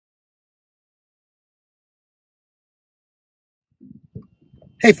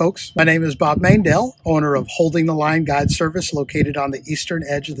Hey folks, my name is Bob Maindell, owner of Holding the Line Guide Service located on the eastern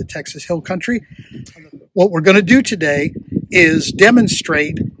edge of the Texas Hill Country. What we're going to do today is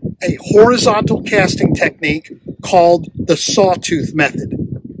demonstrate a horizontal casting technique called the Sawtooth method.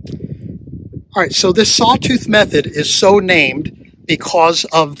 All right, so this Sawtooth method is so named because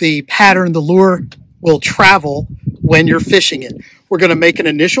of the pattern the lure will travel when you're fishing it. We're going to make an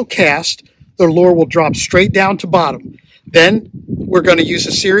initial cast. The lure will drop straight down to bottom. Then we're going to use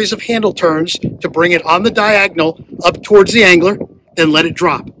a series of handle turns to bring it on the diagonal up towards the angler, then let it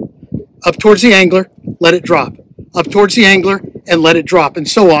drop. Up towards the angler, let it drop. Up towards the angler, and let it drop, and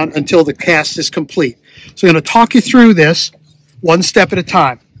so on until the cast is complete. So I'm going to talk you through this one step at a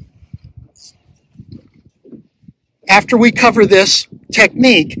time. After we cover this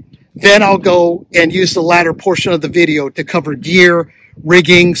technique, then I'll go and use the latter portion of the video to cover gear,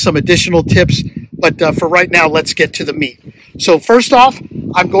 rigging, some additional tips. But for right now, let's get to the meat. So first off,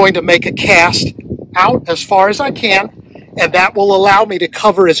 I'm going to make a cast out as far as I can, and that will allow me to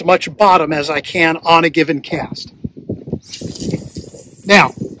cover as much bottom as I can on a given cast.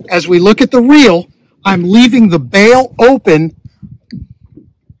 Now, as we look at the reel, I'm leaving the bail open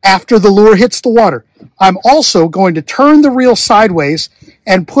after the lure hits the water. I'm also going to turn the reel sideways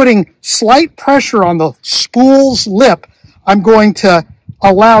and putting slight pressure on the spool's lip. I'm going to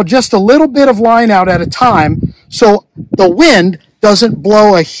allow just a little bit of line out at a time so the wind doesn't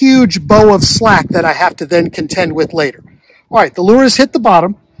blow a huge bow of slack that I have to then contend with later. All right, the lure has hit the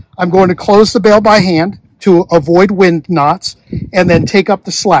bottom. I'm going to close the bail by hand to avoid wind knots and then take up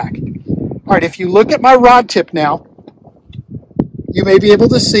the slack. All right, if you look at my rod tip now, you may be able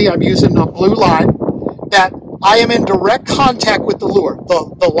to see I'm using a blue line that I am in direct contact with the lure.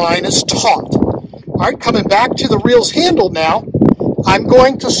 The line is taut. All right, coming back to the reel's handle now, I'm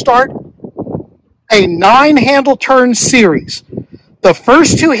going to start a 9 handle turn series. The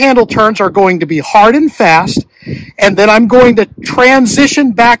first 2 handle turns are going to be hard and fast, and then I'm going to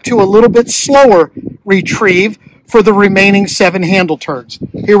transition back to a little bit slower retrieve for the remaining 7 handle turns.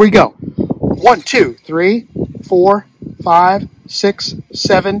 Here we go. 1, 2, 3, 4, 5, 6,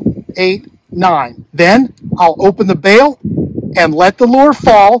 7, 8, 9. Then I'll open the bail and let the lure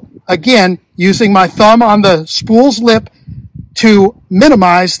fall, again, using my thumb on the spool's lip to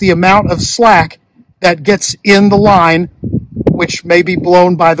minimize the amount of slack that gets in the line, which may be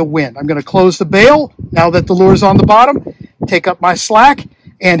blown by the wind. I'm going to close the bail now that the lure is on the bottom, take up my slack,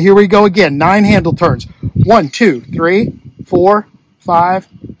 and here we go again. 9 handle turns. 1, 2, 3, 4, 5,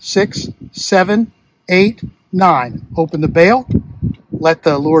 6, 7, 8, 9. Open the bail, let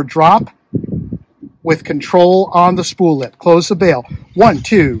the lure drop with control on the spool lip. Close the bail. 1,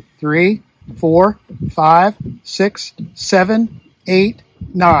 2, 3, 4, 5, 6, 7, 8,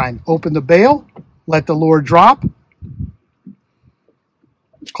 9. Open the bail, let the lure drop.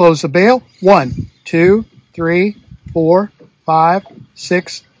 Close the bail. 1, 2, 3, 4, 5,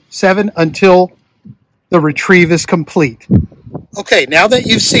 6, 7 until the retrieve is complete. Okay, now that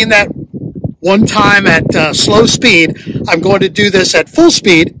you've seen that one time at slow speed, I'm going to do this at full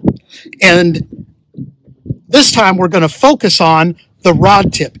speed, and this time we're going to focus on the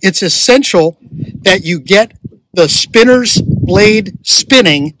rod tip. It's essential that you get the spinner's blade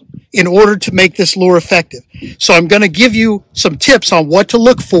spinning in order to make this lure effective. So I'm going to give you some tips on what to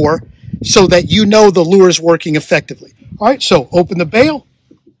look for so that you know the lure is working effectively. All right, so open the bail,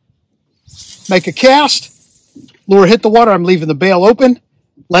 make a cast, lure hit the water. I'm leaving the bail open,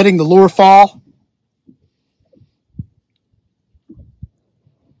 letting the lure fall.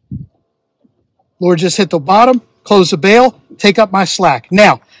 Lure just hit the bottom, close the bail, take up my slack.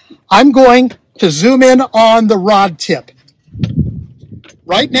 Now, I'm going to zoom in on the rod tip.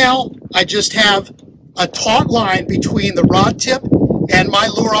 Right now, I just have a taut line between the rod tip and my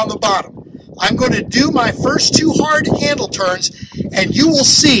lure on the bottom. I'm going to do my first 2 hard handle turns, and you will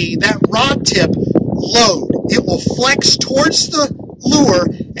see that rod tip load. It will flex towards the lure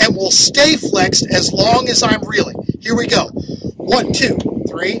and will stay flexed as long as I'm reeling. Here we go. 1, 2,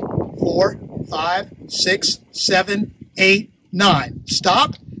 3, 4, 5, 6, 7, 8, 9.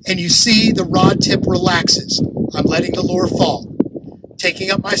 Stop, and you see the rod tip relaxes. I'm letting the lure fall.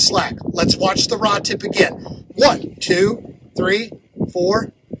 Taking up my slack. Let's watch the rod tip again. 1, 2, 3,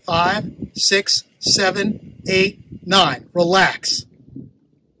 4, 5, 6, 7, 8, 9. Relax.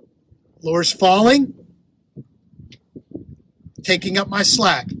 Lure's falling. Taking up my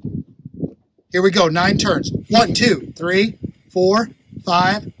slack. Here we go. 9 turns. 1, 2, 3, 4,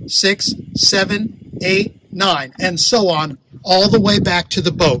 5, 6, 7, 8, 9, and so on, all the way back to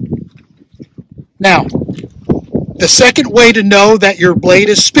the boat. Now, the second way to know that your blade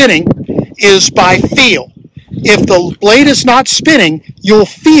is spinning is by feel. If the blade is not spinning, you'll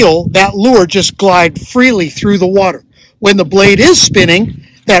feel that lure just glide freely through the water. When the blade is spinning,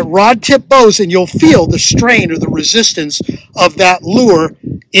 that rod tip bows and you'll feel the strain or the resistance of that lure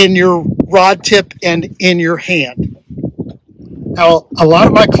in your rod tip and in your hand. Now, a lot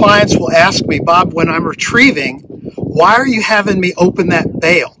of my clients will ask me, Bob, when I'm retrieving, why are you having me open that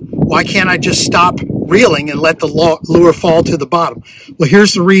bail? Why can't I just stop reeling and let the lure fall to the bottom? Well,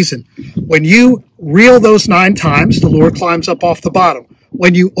 here's the reason. When you reel those 9 times, the lure climbs up off the bottom.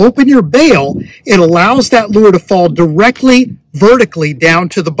 When you open your bail, it allows that lure to fall directly vertically down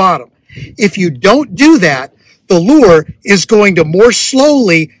to the bottom. If you don't do that, the lure is going to more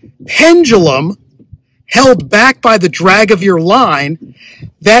slowly pendulum, held back by the drag of your line.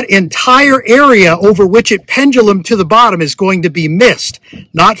 That entire area over which it pendulum to the bottom is going to be missed,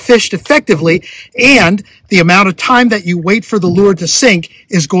 not fished effectively, and the amount of time that you wait for the lure to sink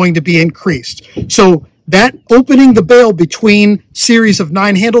is going to be increased. So that opening the bail between series of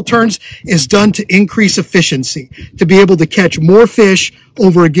 9 handle turns is done to increase efficiency, to be able to catch more fish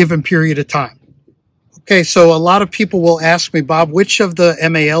over a given period of time. Okay, so a lot of people will ask me, Bob, which of the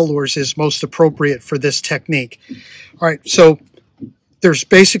MAL lures is most appropriate for this technique? All right, so there's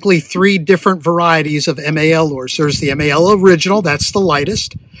basically 3 different varieties of MAL lures. There's the MAL original, that's the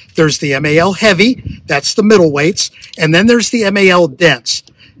lightest. There's the MAL heavy, that's the middleweights. And then there's the MAL dense.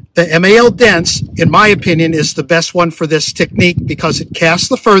 The MAL dense, in my opinion, is the best one for this technique because it casts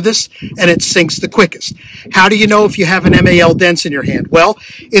the furthest and it sinks the quickest. How do you know if you have an MAL dense in your hand? Well,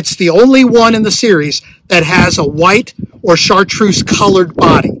 it's the only one in the series that has a white or chartreuse colored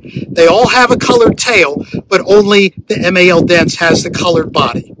body. They all have a colored tail, but only the MAL dense has the colored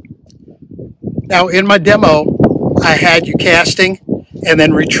body. Now, in my demo, I had you casting and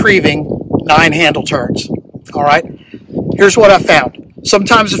then retrieving 9 handle turns. All right, here's what I found.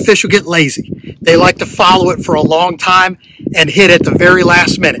 Sometimes the fish will get lazy. They like to follow it for a long time and hit at the very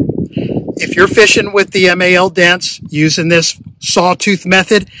last minute. If you're fishing with the MAL dense using this Sawtooth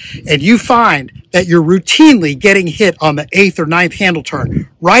method and you find that you're routinely getting hit on the 8th or 9th handle turn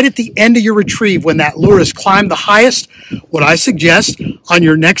right at the end of your retrieve when that lure has climbed the highest, what I suggest on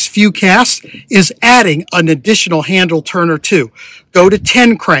your next few casts is adding an additional handle turn or 2. Go to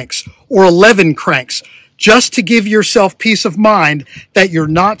 10 cranks or 11 cranks, just to give yourself peace of mind that you're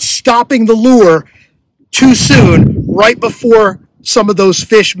not stopping the lure too soon, right before some of those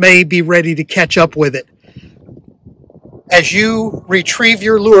fish may be ready to catch up with it. As you retrieve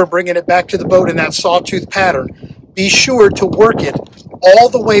your lure, bringing it back to the boat in that sawtooth pattern, be sure to work it all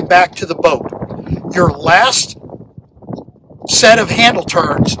the way back to the boat. Your last set of handle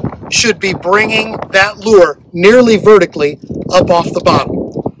turns should be bringing that lure nearly vertically up off the bottom.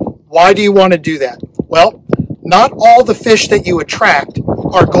 Why do you want to do that? Well, not all the fish that you attract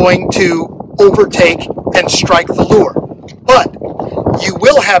are going to overtake and strike the lure. But you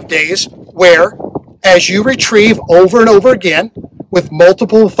will have days where, as you retrieve over and over again with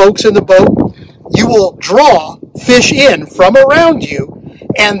multiple folks in the boat, you will draw fish in from around you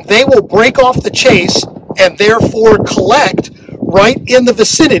and they will break off the chase and therefore collect right in the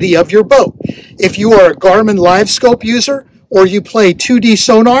vicinity of your boat. If you are a Garmin Live Scope user, or you play 2D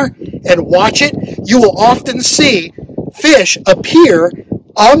sonar and watch it, you will often see fish appear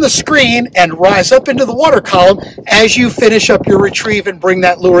on the screen and rise up into the water column as you finish up your retrieve and bring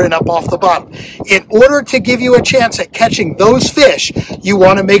that lure in up off the bottom. In order to give you a chance at catching those fish, you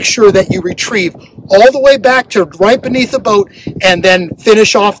want to make sure that you retrieve all the way back to right beneath the boat and then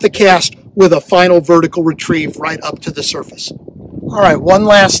finish off the cast with a final vertical retrieve right up to the surface. All right, one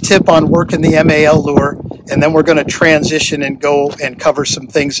last tip on working the MAL lure, and then we're going to transition and go and cover some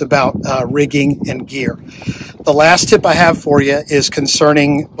things about rigging and gear. The last tip I have for you is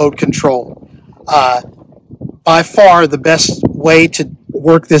concerning boat control. By far, the best way to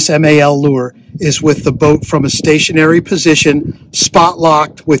work this MAL lure is with the boat from a stationary position, spot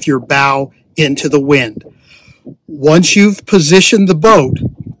locked with your bow into the wind. Once you've positioned the boat,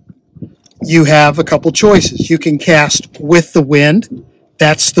 you have a couple choices. You can cast with the wind.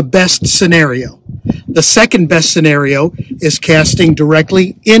 That's the best scenario. The second best scenario is casting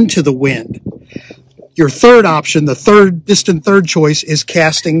directly into the wind. Your third option, the distant third choice, is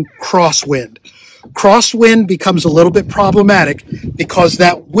casting crosswind. Crosswind becomes a little bit problematic because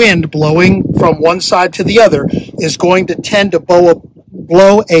that wind blowing from one side to the other is going to tend to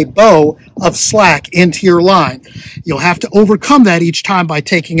blow a bow of slack into your line. You'll have to overcome that each time by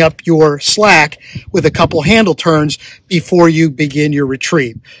taking up your slack with a couple handle turns before you begin your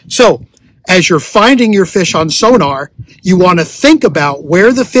retrieve. So, as you're finding your fish on sonar, you want to think about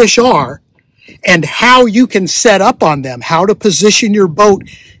where the fish are and how you can set up on them, how to position your boat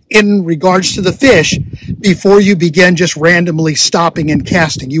in regards to the fish before you begin just randomly stopping and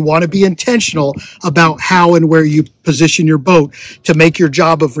casting. You want to be intentional about how and where you position your boat to make your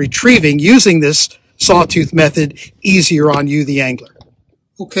job of retrieving using this sawtooth method easier on you, the angler.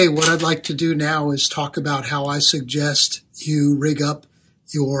 Okay, what I'd like to do now is talk about how I suggest you rig up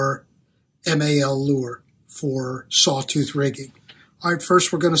your MAL lure for sawtooth rigging. All right,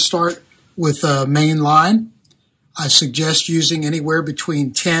 first we're going to start with a main line. I suggest using anywhere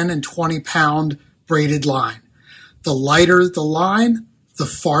between 10 and 20 pound braided line. The lighter the line, the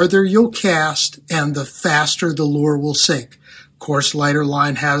farther you'll cast and the faster the lure will sink. Of course, lighter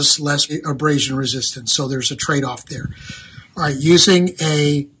line has less abrasion resistance, so there's a trade-off there. All right, using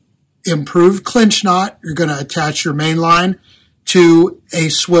a improved clinch knot, you're going to attach your main line to a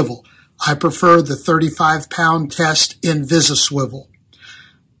swivel. I prefer the 35-pound test Invisa swivel.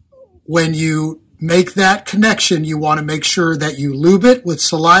 When you make that connection, you want to make sure that you lube it with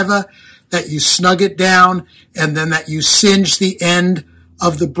saliva, that you snug it down, and then that you singe the end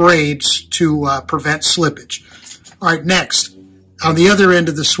of the braids to prevent slippage. All right, next, on the other end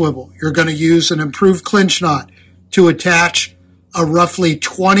of the swivel, you're going to use an improved clinch knot to attach a roughly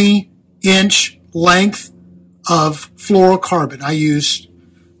 20-inch length of fluorocarbon. I used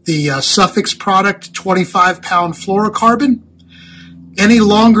the Suffix product 25-pound fluorocarbon. Any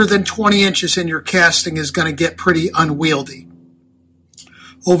longer than 20 inches in your casting is going to get pretty unwieldy.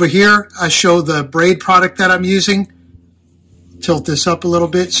 Over here, I show the braid product that I'm using. Tilt this up a little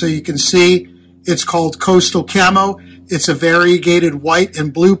bit so you can see. It's called Coastal Camo. It's a variegated white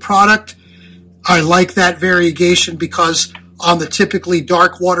and blue product. I like that variegation because on the typically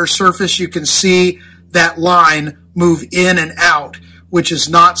dark water surface, you can see that line move in and out, which is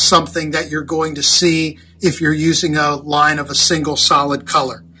not something that you're going to see if you're using a line of a single solid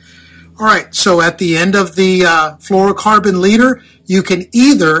color. All right, so at the end of the fluorocarbon leader, you can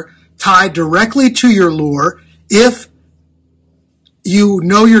either tie directly to your lure. If you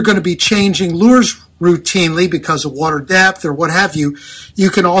know you're going to be changing lures routinely because of water depth or what have you, you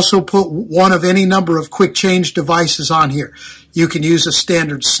can also put one of any number of quick change devices on here. You can use a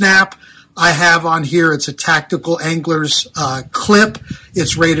standard snap. I have on here, it's a Tactical Angler's clip.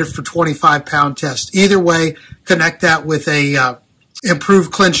 It's rated for 25-pound test. Either way, connect that with a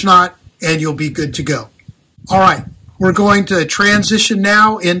improved clinch knot and you'll be good to go. All right, we're going to transition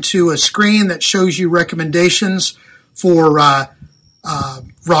now into a screen that shows you recommendations for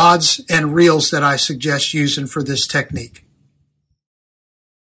rods and reels that I suggest using for this technique.